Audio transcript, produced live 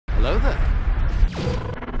Hello there.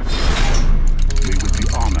 We would be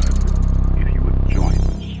honored if you would join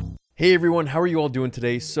us. Hey everyone, how are you all doing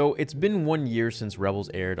today? So it's been 1 year since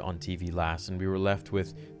Rebels aired on TV last, and we were left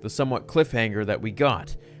with the somewhat cliffhanger that we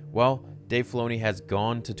got. Well, Dave Filoni has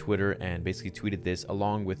gone to Twitter and basically tweeted this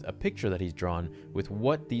along with a picture that he's drawn with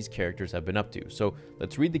what these characters have been up to. So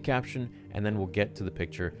let's read the caption and then we'll get to the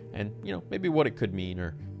picture and, maybe what it could mean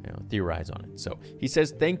or, theorize on it. So he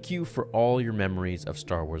says, "Thank you for all your memories of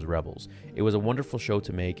Star Wars Rebels. It was a wonderful show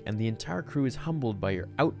to make, and the entire crew is humbled by your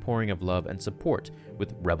outpouring of love and support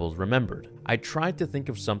with Rebels Remembered. I tried to think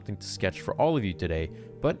of something to sketch for all of you today,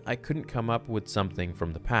 but I couldn't come up with something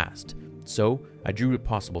from the past. So I drew a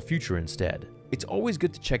possible future instead. It's always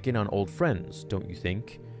good to check in on old friends, don't you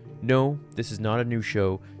think? No, this is not a new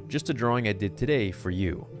show, just a drawing I did today for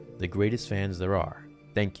you, the greatest fans there are.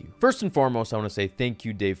 Thank you." First and foremost, I want to say thank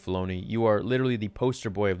you, Dave Filoni. You are literally the poster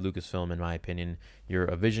boy of Lucasfilm, in my opinion. You're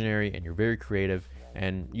a visionary, and you're very creative,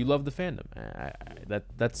 and you love the fandom.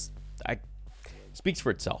 That speaks for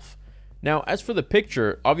itself. Now, as for the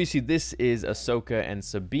picture, obviously this is Ahsoka and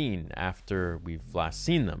Sabine after we've last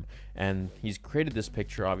seen them, and he's created this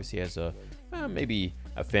picture obviously as a maybe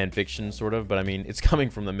a fan fiction sort of, but I mean it's coming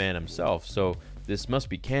from the man himself, so this must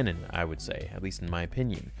be canon, I would say, at least in my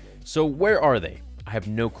opinion. So where are they? I have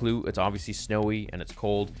no clue. It's obviously snowy and it's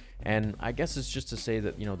cold, and I guess it's just to say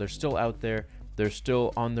that they're still out there. They're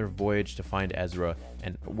still on their voyage to find Ezra,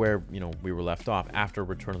 and where we were left off after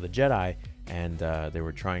Return of the Jedi, and they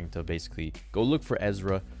were trying to basically go look for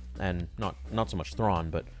Ezra, and not so much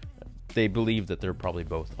Thrawn, but they believe that they're probably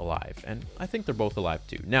both alive, and I think they're both alive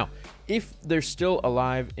too. Now, if they're still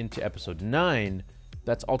alive into Episode 9,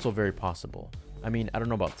 that's also very possible. I mean, I don't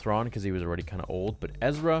know about Thrawn because he was already kind of old, but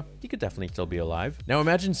Ezra, he could definitely still be alive. Now,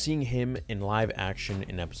 imagine seeing him in live action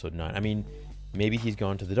in Episode 9. I mean, maybe he's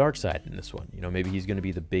gone to the dark side in this one. Maybe he's going to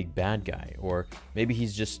be the big bad guy, or maybe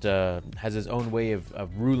he's just has his own way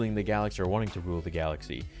of ruling the galaxy or wanting to rule the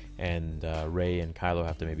galaxy, and Rey and Kylo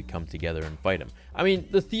have to maybe come together and fight him. I mean,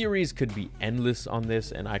 the theories could be endless on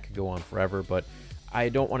this, and I could go on forever, but I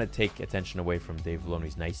don't want to take attention away from Dave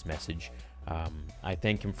Filoni's nice message. I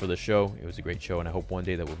thank him for the show. It was a great show, and I hope one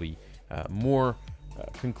day there will be more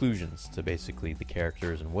conclusions to basically the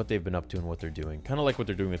characters and what they've been up to and what they're doing. Kind of like what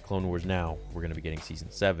they're doing with Clone Wars now. We're going to be getting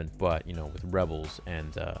Season 7, but, with Rebels,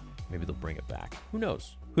 and maybe they'll bring it back. Who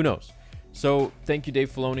knows? Who knows? So, thank you,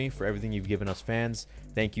 Dave Filoni, for everything you've given us fans.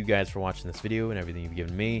 Thank you guys for watching this video and everything you've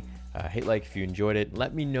given me. Hit like if you enjoyed it.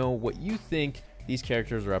 Let me know what you think these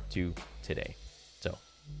characters are up to today. So,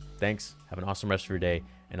 thanks. Have an awesome rest of your day,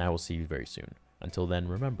 and I will see you very soon. Until then,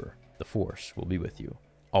 remember, the Force will be with you,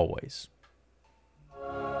 always.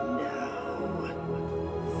 Now,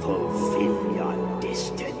 fulfill your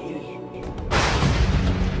destiny.